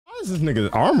does this nigga's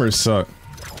armor suck?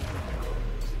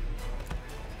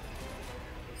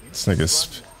 This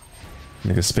nigga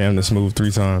spam this move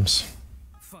 3 times.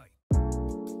 I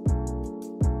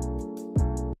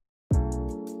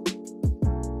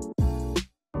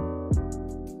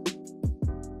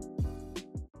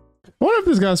wonder if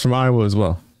this guy's from Iowa as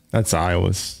well. That's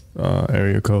Iowa's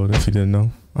area code, if you didn't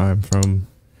know. I'm from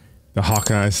the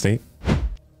Hawkeye State.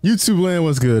 YouTube land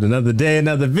was good. Another day,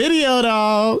 another video,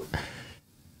 dog.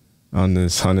 On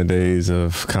this 100 days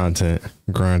of content,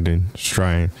 grinding,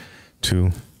 trying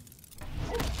to.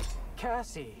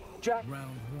 Cassie, Jack.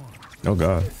 Round 1. Oh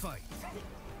God.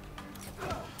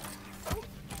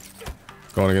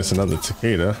 Going against another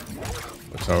Takeda,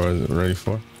 which I wasn't ready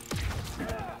for.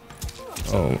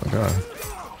 Oh my God.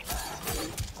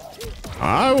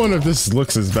 I wonder if this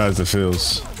looks as bad as it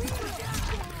feels.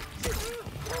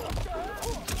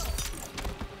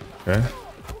 Okay.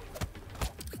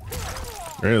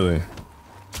 Really?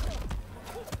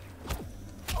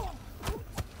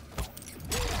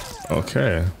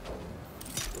 Okay.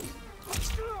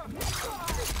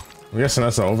 I'm guessing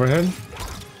that's an overhead.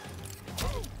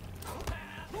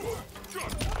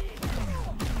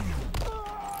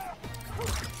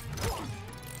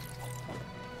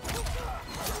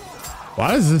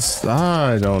 Why is this?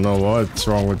 I don't know what's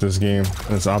wrong with this game.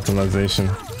 It's optimization.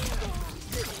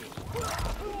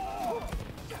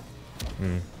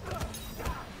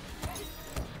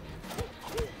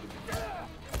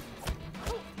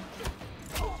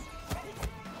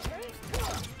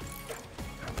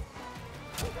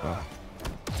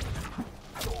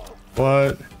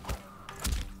 What?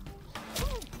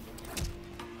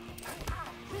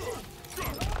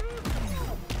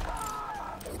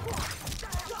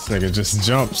 This nigga just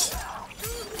jumps.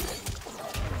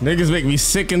 Niggas make me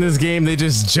sick in this game. They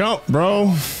just jump,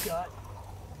 bro.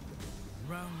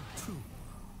 Round 2.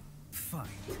 Fight.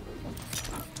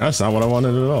 That's not what I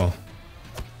wanted at all.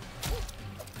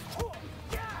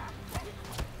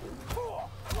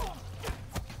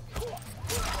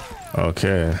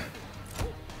 Okay.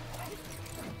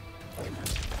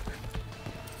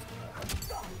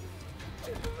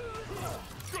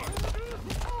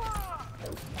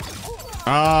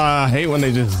 I hate when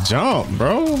they just jump,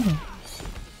 bro.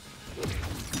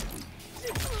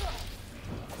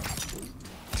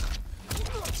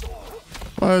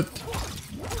 What?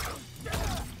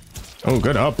 Oh,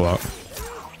 good up block.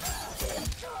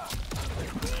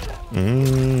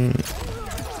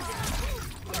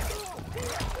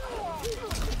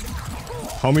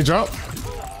 Homie drop.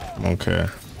 Okay.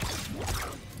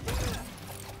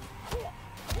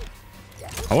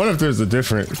 I wonder if there's a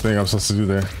different thing I'm supposed to do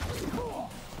there.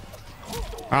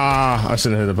 Ah, I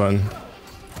shouldn't hit the button.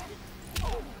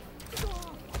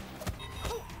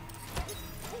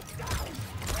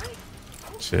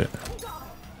 Shit.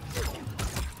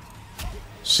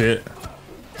 Shit.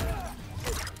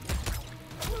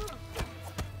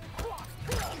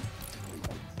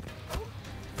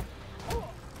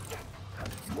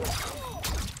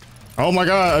 Oh my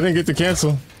God, I didn't get to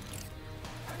cancel.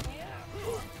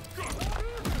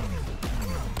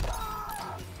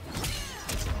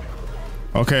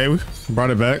 Okay, we brought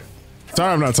it back.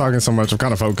 Sorry I'm not talking so much. I'm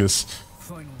kind of focused.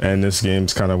 And this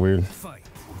game's kind of weird.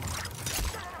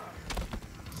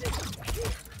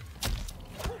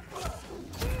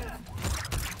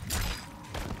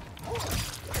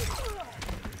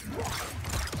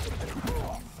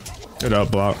 Good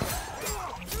up block.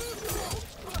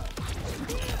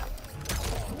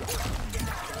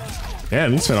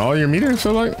 Damn, you spent all your meter, I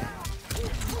feel like.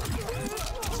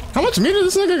 How much meter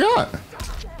this nigga got?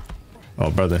 Oh,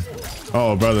 brother.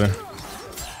 Oh, brother.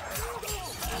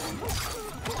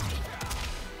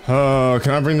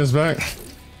 Can I bring this back?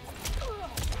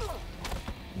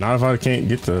 Not if I can't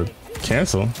get the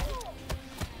cancel.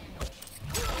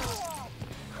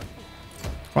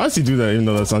 Why does he do that even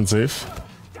though that's unsafe?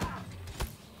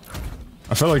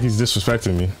 I feel like he's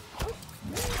disrespecting me.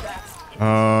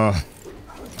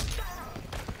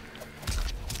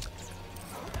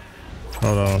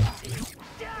 Hold on.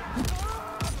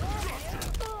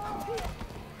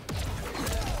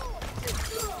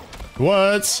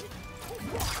 What?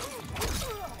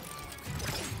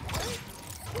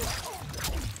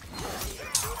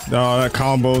 No, that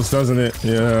combos, doesn't it?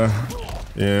 Yeah.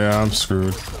 Yeah, I'm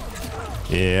screwed.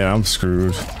 Yeah, I'm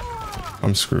screwed.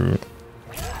 I'm screwed.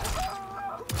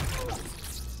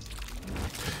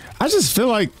 I just feel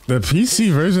like the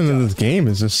PC version of this game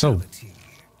is just so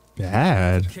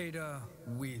bad.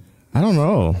 I don't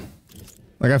know.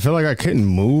 Like, I feel like I couldn't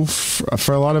move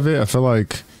for a lot of it. I feel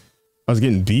like I was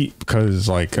getting beat because,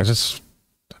 like, I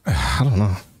don't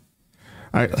know.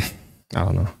 I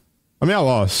don't know. I mean, I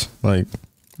lost. Like,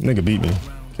 nigga beat me.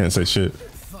 Can't say shit.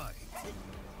 Fight.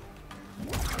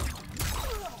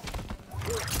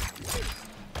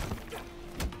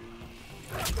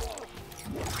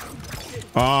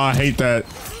 Oh, I hate that.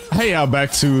 I hate how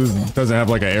back two doesn't have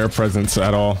like an air presence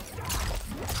at all.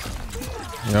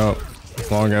 Yup.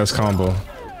 Long ass combo.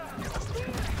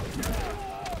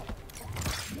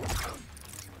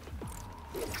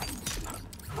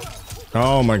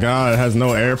 Oh my god, it has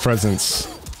no air presence.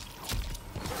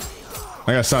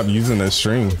 I gotta stop using that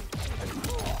string.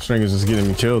 String is just getting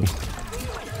me killed.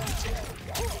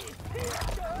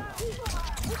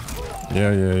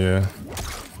 Yeah.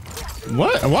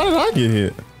 What? Why did I get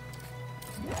hit?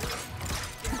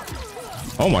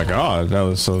 Oh my god, that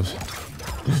was so...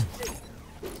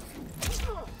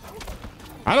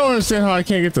 I don't understand how I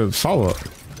can't get the follow-up.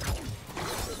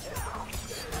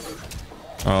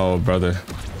 Oh, brother.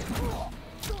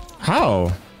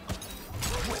 How?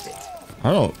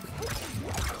 I don't...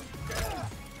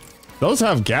 Those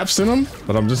have gaps in them,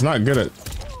 but I'm just not good at...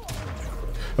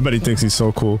 I bet he thinks he's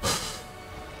so cool.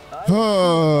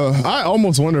 I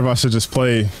almost wonder if I should just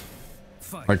play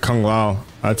like Kung Lao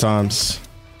at times.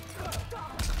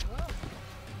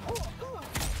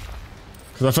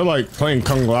 Because I feel like playing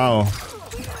Kung Lao,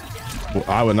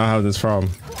 I would not have this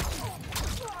problem.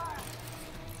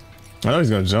 I know he's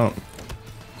gonna jump.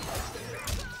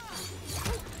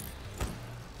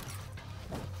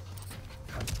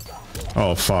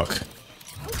 Oh, fuck.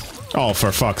 Oh,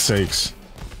 for fuck's sakes.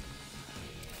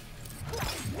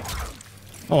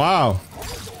 Oh, wow.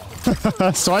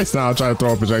 Twice now I try to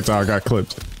throw a projectile, I got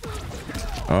clipped.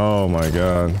 Oh my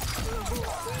god.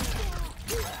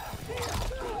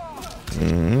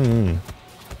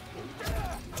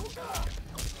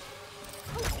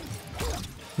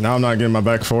 Now I'm not getting my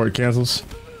back forward cancels.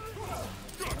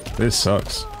 This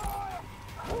sucks.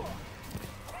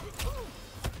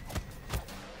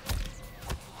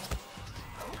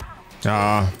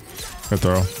 Ah, good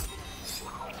throw.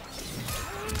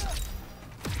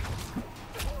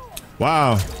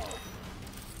 Wow.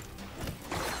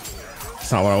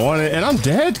 That's not what I wanted. And I'm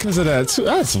dead because of that too.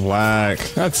 That's whack.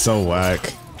 That's so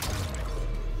whack.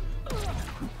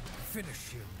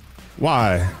 Finish you.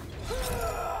 Why?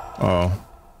 Oh.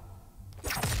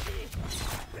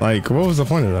 Like, what was the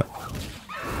point of that?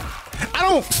 I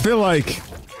don't feel like...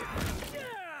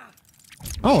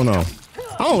 I don't know.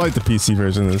 I don't like the PC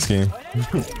version of this game.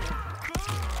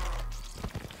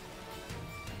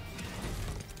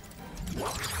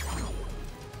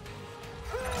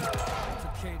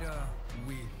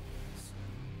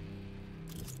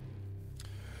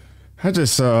 I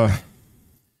just I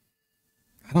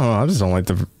don't know, I just don't like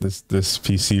this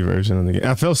PC version of the game.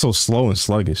 I feel so slow and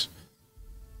sluggish.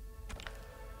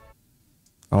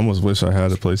 I almost wish I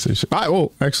had a PlayStation.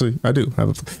 Well, actually, I do have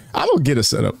a. I will get a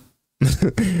setup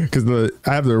because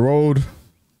I have the Rode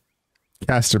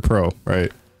Caster Pro,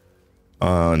 right?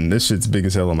 This shit's big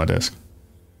as hell on my desk.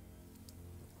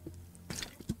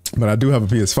 But I do have a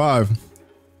PS5.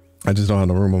 I just don't have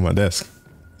the room on my desk.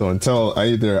 So until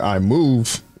I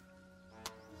move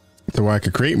to where I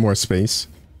could create more space,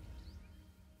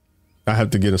 I have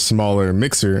to get a smaller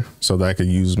mixer so that I could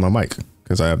use my mic.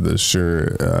 Because I have the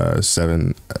Shure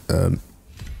 7,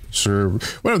 Shure,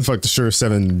 whatever the fuck, the Shure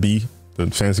 7B,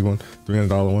 the fancy one,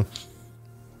 $300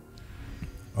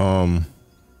 one.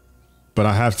 But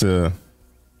I have to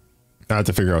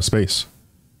figure out space.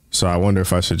 So I wonder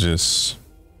if I should just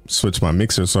switch my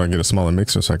mixer so I get a smaller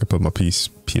mixer so I can put my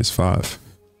PS5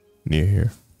 near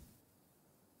here.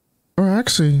 Or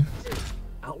actually,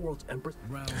 I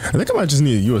think I might just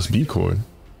need a USB cord.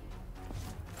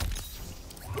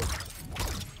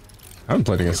 I haven't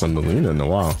played against Melina in a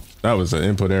while. That was an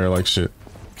input error like shit.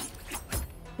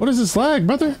 What is this lag,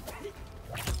 brother?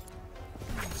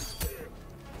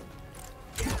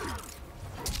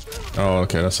 Oh,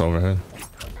 okay, that's overhead.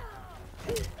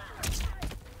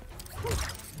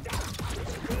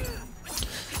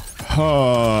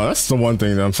 Oh, that's the one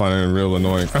thing that I'm finding real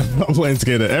annoying. I'm playing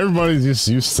Skater. Everybody's just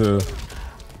used to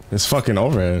this fucking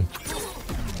overhead.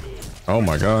 Oh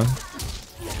my god.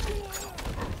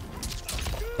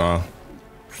 Oh.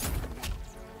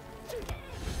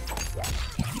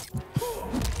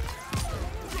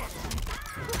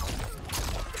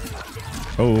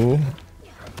 Oh.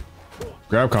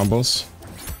 Grab combos.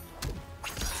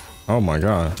 Oh my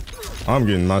god. I'm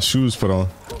getting my shoes put on.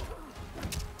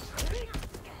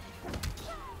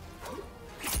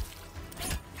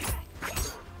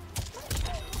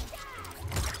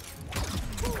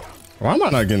 Why am I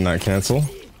not getting that cancel?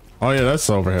 Oh yeah, that's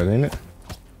overhead, ain't it?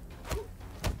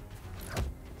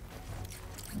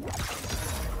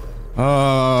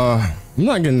 I'm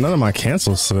not getting none of my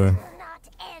cancels today.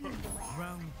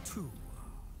 Round 2.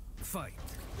 Fight.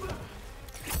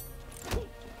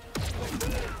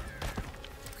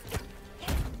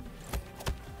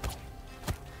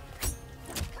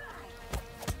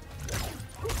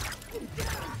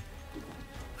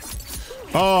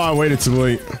 Oh, I waited too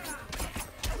late.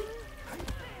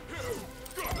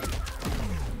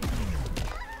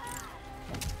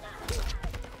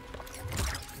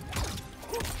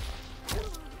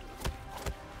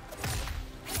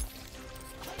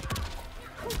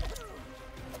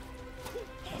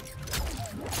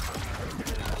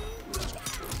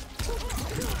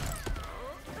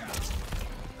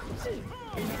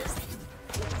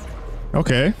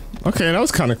 Okay. Okay, that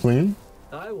was kind of clean.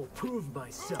 I will prove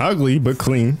myself. Ugly, but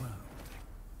clean.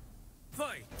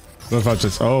 Fight. What if I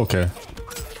just... Oh, okay.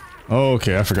 Oh,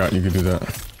 okay, I forgot you could do that.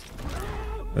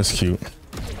 That's cute.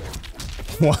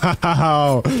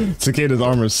 Wow. Cicada's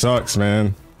armor sucks,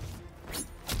 man.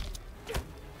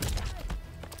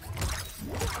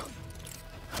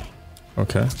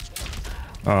 Okay.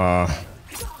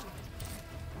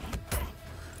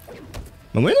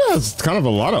 Melina has kind of a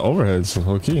lot of overheads,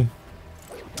 low key.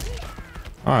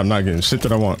 I'm not getting shit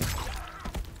that I want.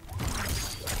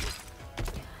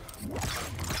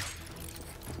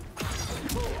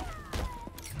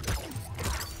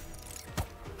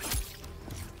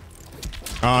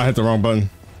 I hit the wrong button.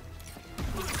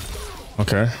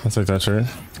 Okay, I'll take that trade.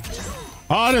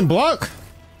 Oh, I didn't block.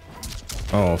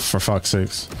 Oh, for fuck's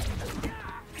sakes.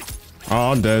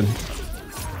 Oh, I'm dead.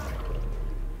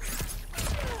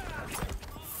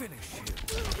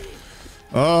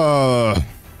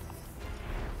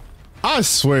 I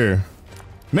swear.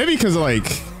 Maybe because like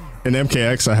in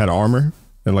MKX I had armor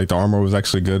and like the armor was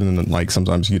actually good, and then like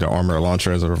sometimes you get an armor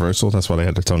launcher as a reversal. That's why they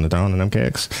had to tone it down in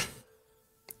MKX.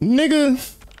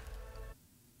 Nigga,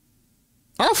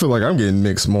 I feel like I'm getting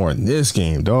mixed more in this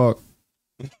game, dog.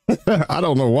 I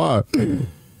don't know why.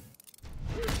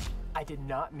 I did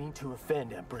not mean to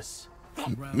offend, Empress.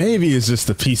 Maybe it's just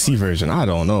the PC version. I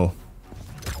don't know.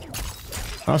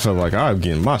 I feel like I'm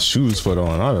getting my shoes put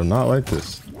on. I do not like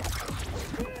this.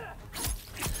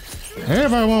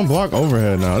 Everybody want to block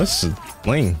overhead now. This is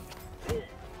lame.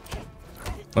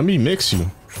 Let me mix you.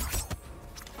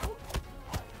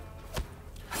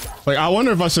 Like, I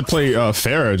wonder if I should play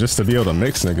Farah just to be able to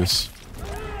mix niggas.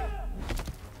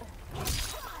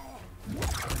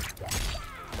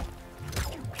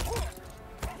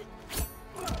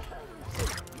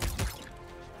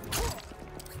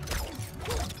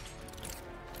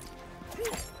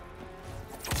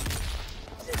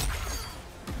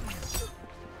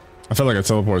 I feel like a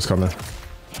teleport's coming.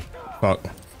 Fuck.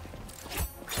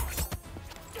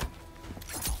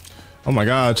 Oh my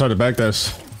god, I tried to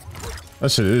backdash.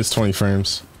 That shit is 20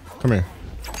 frames. Come here.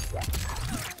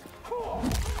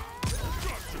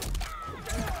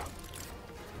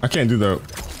 I can't do that.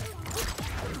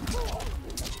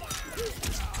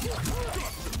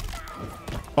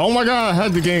 Oh my god, I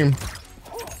had the game.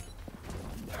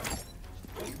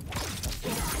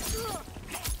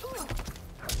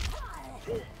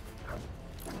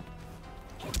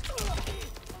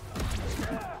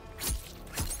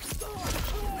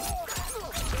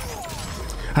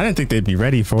 I didn't think they'd be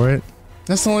ready for it.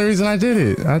 That's the only reason I did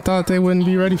it. I thought they wouldn't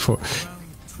be ready for it.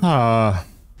 Ah.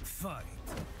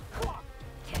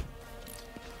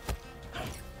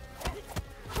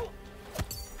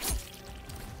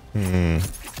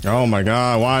 Oh my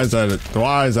god, why is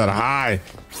that high?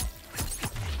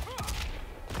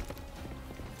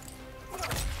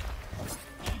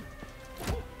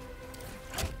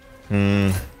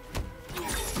 Oh,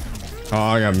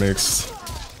 I got mixed.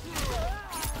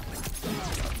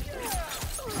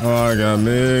 Oh, I got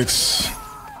mixed.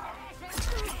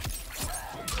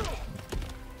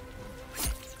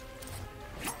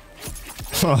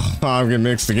 Oh, I'm getting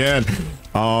mixed again.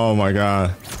 Oh my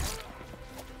god.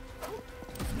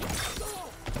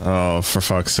 Oh, for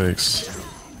fuck's sakes.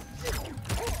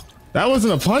 That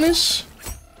wasn't a punish?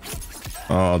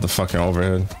 Oh, the fucking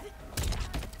overhead.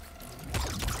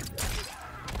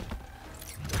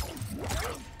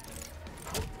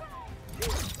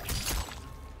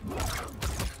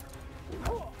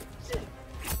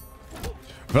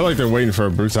 I feel like they're waiting for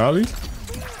a brutality.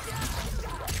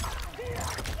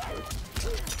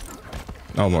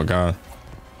 Oh my god.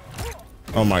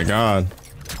 Oh my god.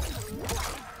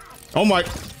 Oh my.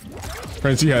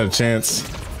 Prince, you had a chance.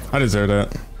 I deserve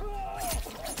that.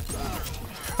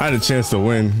 I had a chance to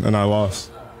win and I lost.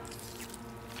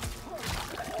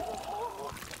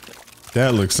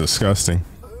 That looks disgusting.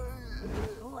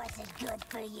 Was it good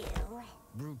for you?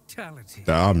 Brutality.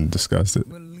 I'm disgusted.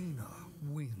 Melina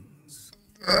wins.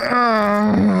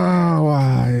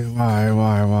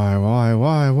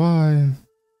 Why?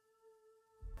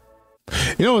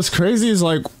 You know what's crazy is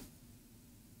like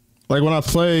when I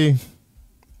play,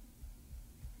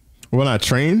 when I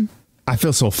train, I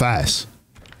feel so fast.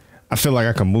 I feel like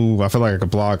I can move. I feel like I can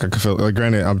block. I can feel like,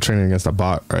 granted, I'm training against a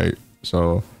bot, right?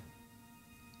 So,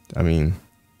 I mean,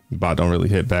 the bot don't really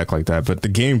hit back like that, but the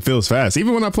game feels fast.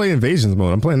 Even when I play invasions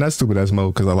mode, I'm playing that stupid ass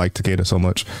mode because I like Takeda so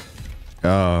much.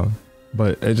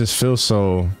 But it just feels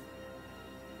so,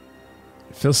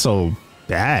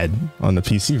 bad on the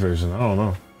PC version. I don't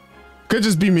know. Could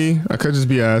just be me. I could just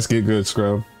be ass, get good,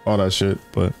 scrub, all that shit.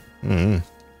 But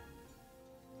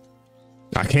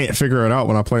I can't figure it out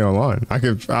when I play online. I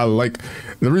like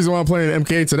the reason why I'm playing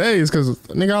MK today is because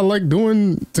nigga, I like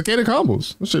doing Takeda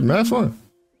combos. That shit mad fun.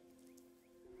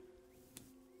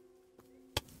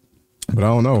 But I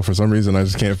don't know. For some reason, I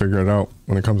just can't figure it out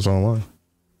when it comes to online.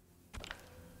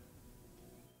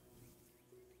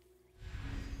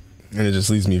 And it just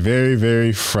leaves me very,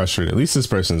 very frustrated. At least this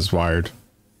person's wired.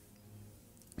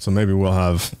 So maybe we'll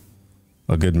have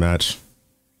a good match.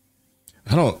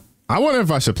 I wonder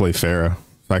if I should play Farah.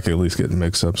 If I could at least get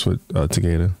mix-ups with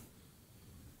Takeda.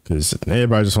 Because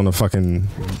everybody just want to fucking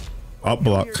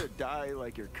up-block. Here to die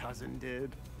like your cousin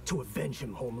did? To avenge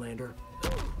him, Homelander.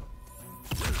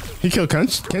 He killed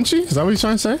Kenshi? Is that what he's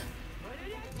trying to say?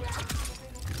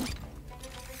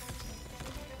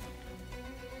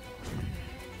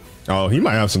 Oh, he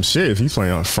might have some shit if he's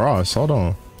playing on Frost. Hold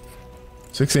on.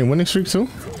 16 winning streak too?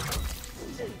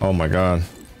 Oh my god.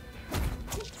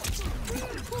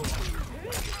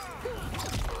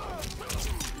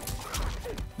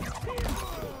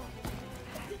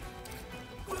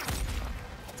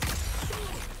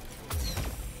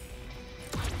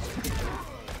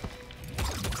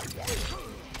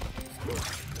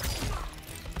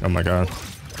 Oh my god.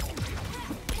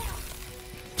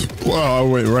 Wow, I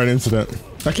went right into that.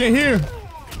 I can't hear.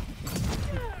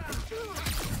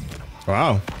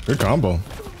 Wow, good combo.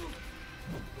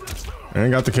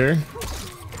 And got the carry.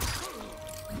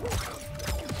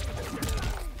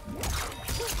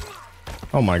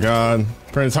 Oh my god.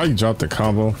 Prince, how you dropped the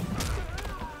combo?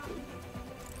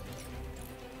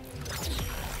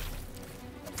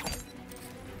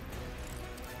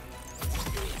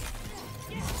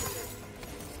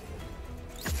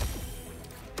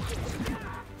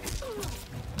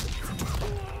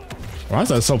 Why is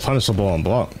that so punishable on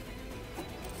block?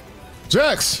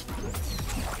 Jax!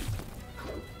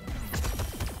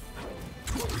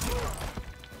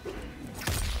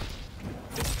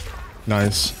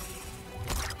 Nice.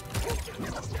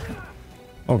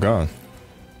 Oh god.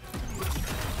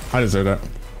 I deserve that.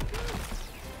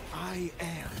 I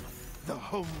am the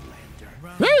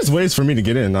Homelander. There's ways for me to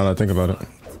get in now that I think about it.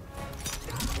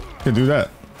 Could do that.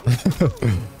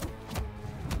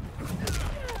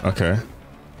 Okay.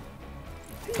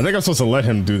 I think I'm supposed to let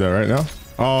him do that right now.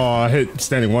 Oh, I hit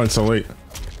standing one so late.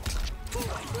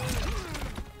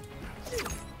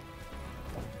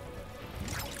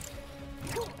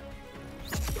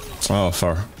 Oh,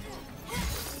 for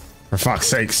fuck's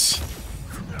sakes.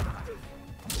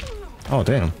 Oh,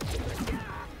 damn.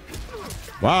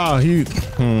 Wow, he...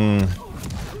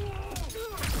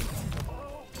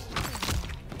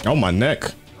 Oh, my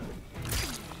neck.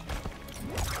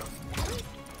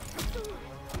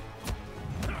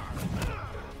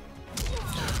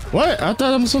 What? I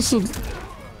thought I'm supposed to...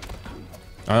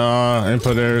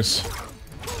 input errors.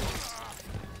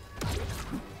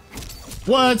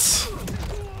 What?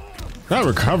 That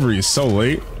recovery is so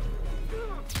late.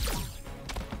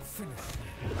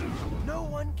 No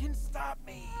one can stop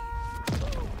me.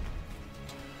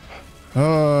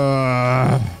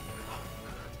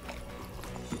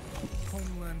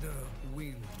 Homelander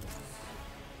wins.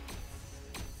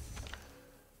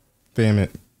 Damn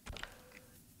it.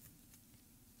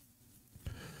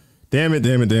 Damn it,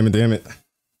 damn it, damn it, damn it.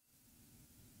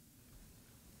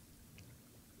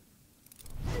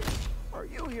 Are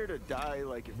you here to die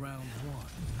like your Round one.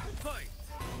 Fight.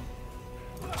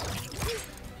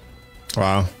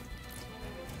 Wow.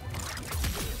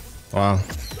 Wow.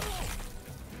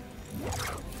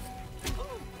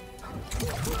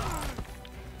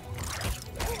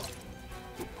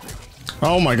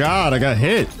 Oh my god, I got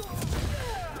hit.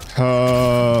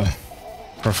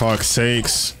 For fuck's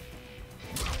sakes.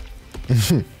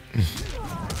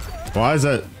 Why is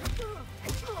that?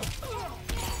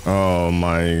 Oh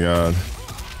my god.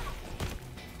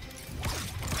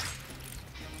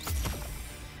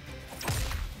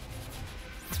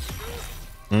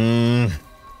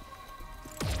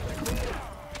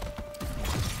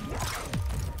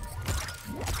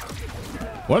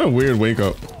 What a weird wake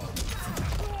up.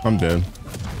 I'm dead.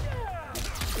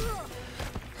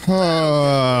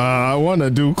 I want to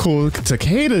do cool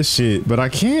Takeda shit, but I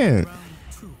can't. Round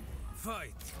 2.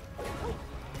 Fight.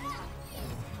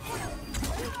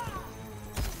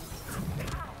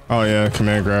 Oh yeah,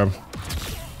 command grab.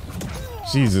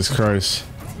 Jesus Christ.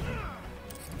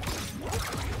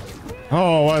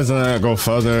 Oh, why doesn't that go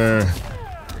further?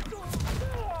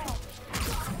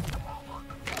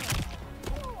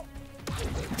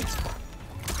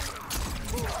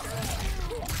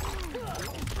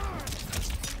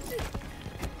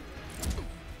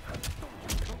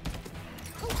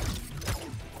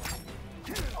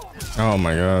 Oh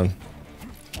my god.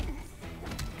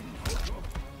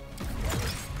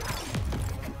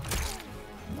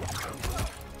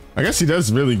 I guess he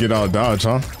does really get out of dodge,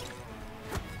 huh?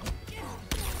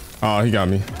 Oh, he got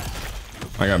me.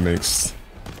 I got mixed.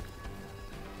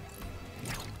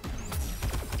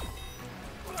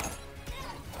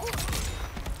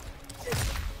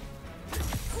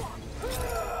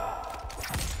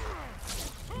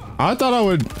 I thought I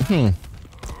would,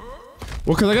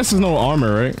 well, cause I guess there's no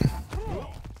armor, right?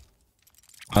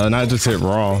 And I just hit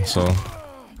raw, so.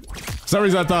 For some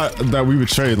reason I thought that we would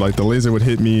trade, like the laser would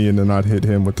hit me and then I'd hit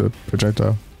him with the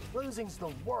projectile. Losing's the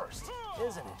worst,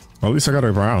 isn't it? Well, at least I got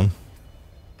a round.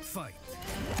 Fight.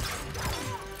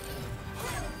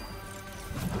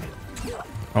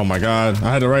 Oh my god,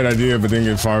 I had the right idea but didn't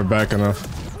get far back enough.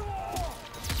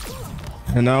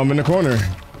 And now I'm in the corner.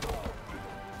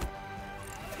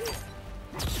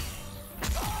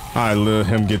 I let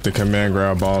him get the command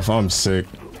grab off. I'm sick.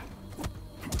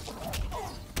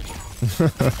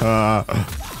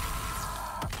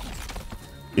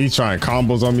 He's trying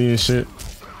combos on me and shit.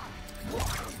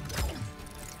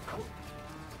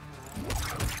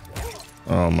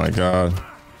 Oh my god.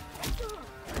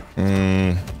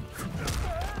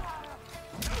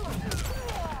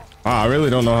 I really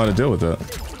don't know how to deal with that.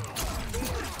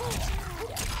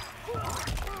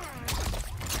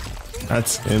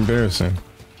 That's embarrassing.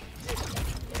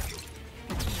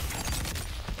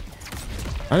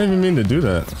 I didn't even mean to do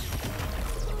that.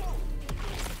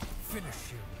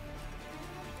 Finish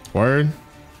you. Word?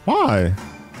 Why?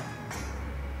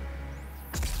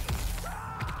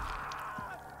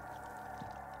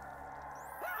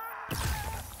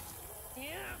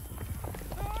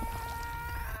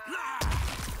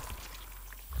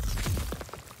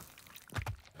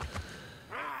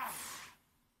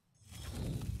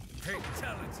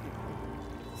 Fatality.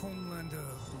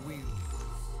 Homelander wins.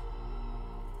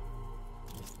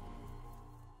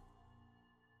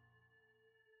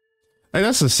 Hey,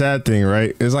 that's the sad thing,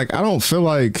 right? It's like I don't feel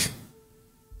like.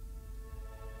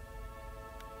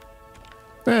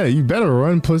 Yeah, you better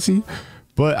run, pussy.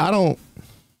 But I don't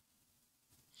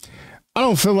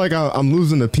feel like I'm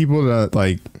losing to people that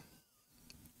like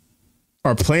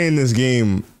are playing this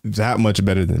game that much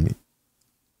better than me.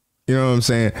 You know what I'm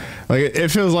saying? Like it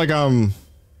feels like I'm.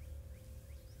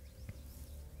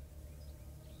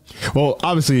 Well,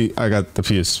 obviously I got the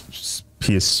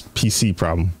PC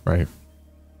problem, right?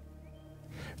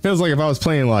 Feels like if I was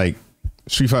playing like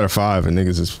Street Fighter 5 and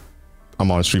niggas is I'm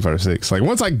on Street Fighter 6. Like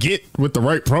once I get with the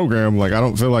right program, like I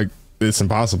don't feel like it's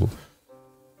impossible.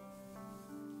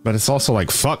 But it's also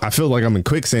like fuck, I feel like I'm in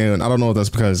quicksand. I don't know if that's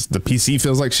because the PC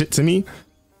feels like shit to me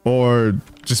or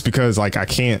just because like I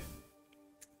can't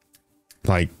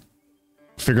like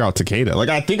figure out Takeda. Like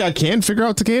I think I can figure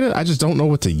out Takeda. I just don't know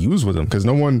what to use with him because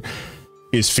no one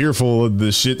is fearful of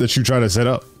the shit that you try to set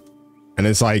up. And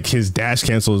it's like his dash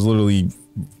cancel is literally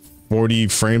 40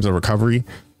 frames of recovery,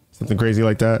 something crazy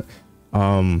like that.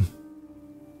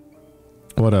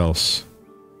 What else?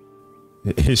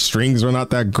 His strings are not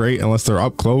that great unless they're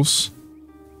up close.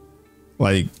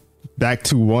 Like back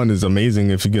 2-1 is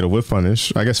amazing if you get a whiff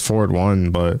punish. I guess forward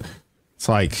 1, but it's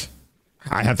like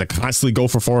I have to constantly go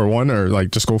for forward 1 or like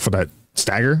just go for that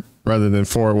stagger rather than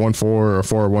forward 1-4 or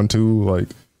forward 1-2. Like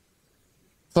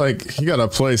it's like you gotta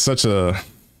play such a,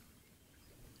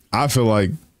 I feel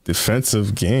like,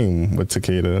 defensive game with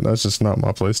Takeda. That's just not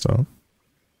my playstyle.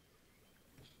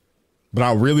 But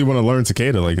I really want to learn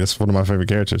Takeda. Like that's one of my favorite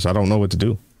characters. I don't know what to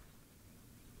do.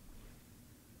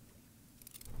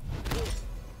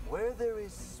 Where there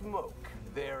is smoke,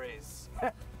 there is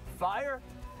fire.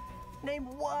 Name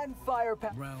one fire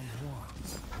power. Round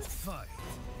 1. Fight.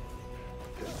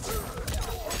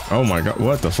 Oh my god,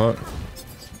 what the fuck?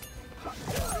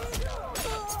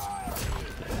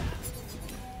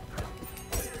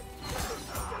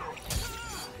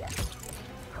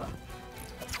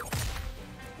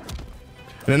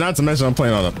 And not to mention I'm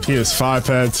playing on a PS5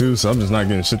 pad too, so I'm just not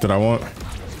getting shit that I want.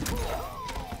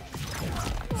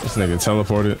 This nigga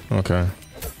teleported. Okay.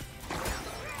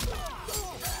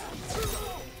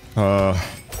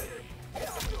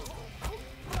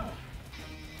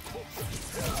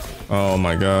 Oh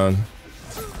my god.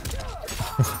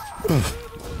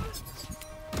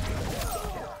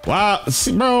 Wow,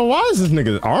 see, bro, why does this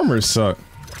nigga's armor suck?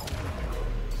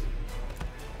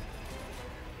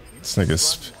 This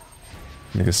nigga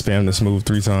spam this move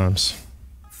 3 times.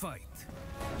 Fight.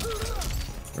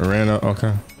 Ran up,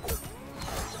 okay.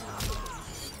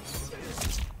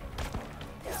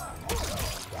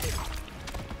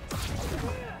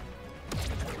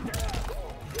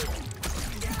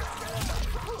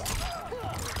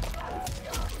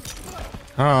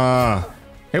 Ah,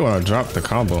 hey, when I dropped the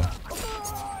combo.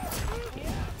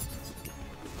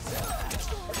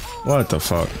 What the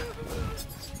fuck?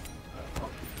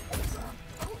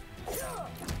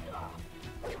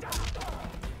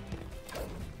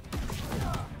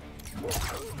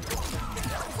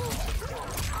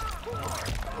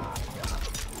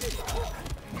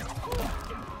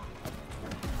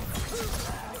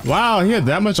 Wow, he had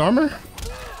that much armor?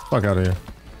 Fuck out of here.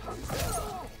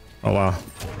 Oh wow.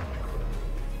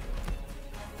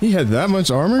 He had that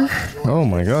much armor? Oh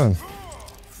my god.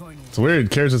 It's weird,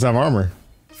 characters have armor.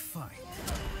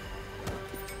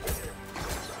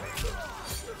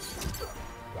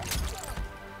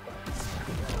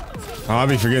 Oh, I'll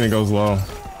be forgetting it goes low.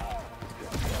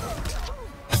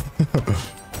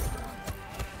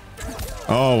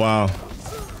 Oh wow.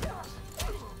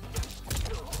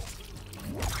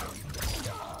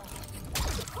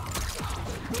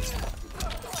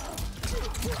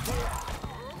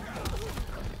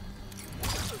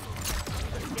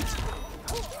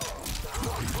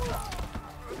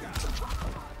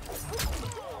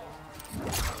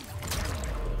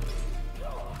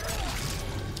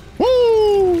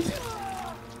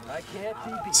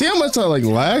 See how much I like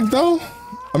lag though?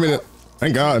 I mean,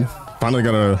 thank God, finally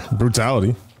got a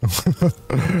brutality.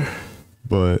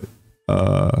 But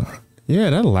yeah,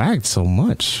 that lagged so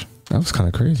much. That was kind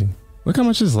of crazy. Look how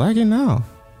much it's lagging now.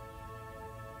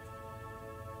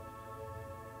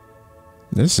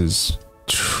 This is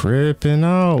tripping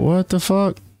out. What the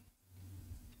fuck?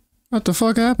 What the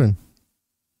fuck happened?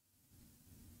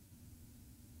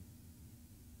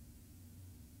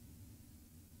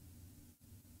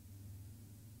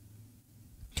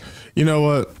 You know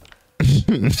what?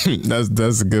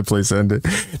 that's a good place to end it.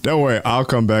 Don't worry, I'll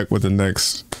come back with the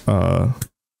next yeah,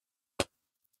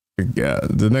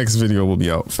 the next video will be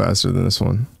out faster than this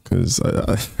one because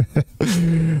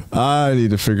I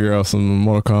need to figure out some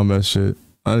Mortal Kombat shit.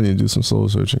 I need to do some soul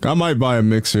searching. I might buy a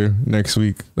mixer next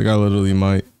week. Like I literally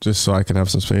might, just so I can have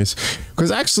some space.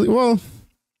 Because actually, well,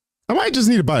 I might just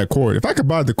need to buy a cord. If I could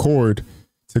buy the cord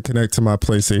to connect to my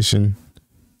PlayStation.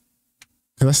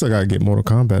 Cause I still gotta get Mortal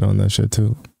Kombat on that shit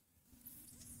too.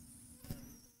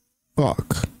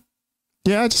 Fuck.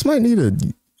 Yeah, I just might need a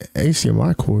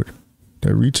HDMI cord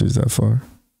that reaches that far.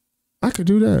 I could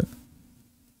do that.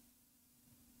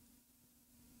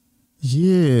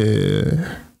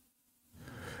 Yeah.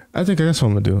 I think that's what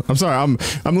I'm gonna do. I'm sorry,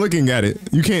 I'm looking at it.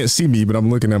 You can't see me, but I'm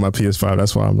looking at my PS5.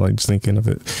 That's why I'm like just thinking of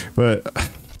it. But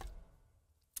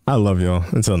I love y'all.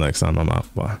 Until next time, I'm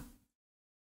out. Bye.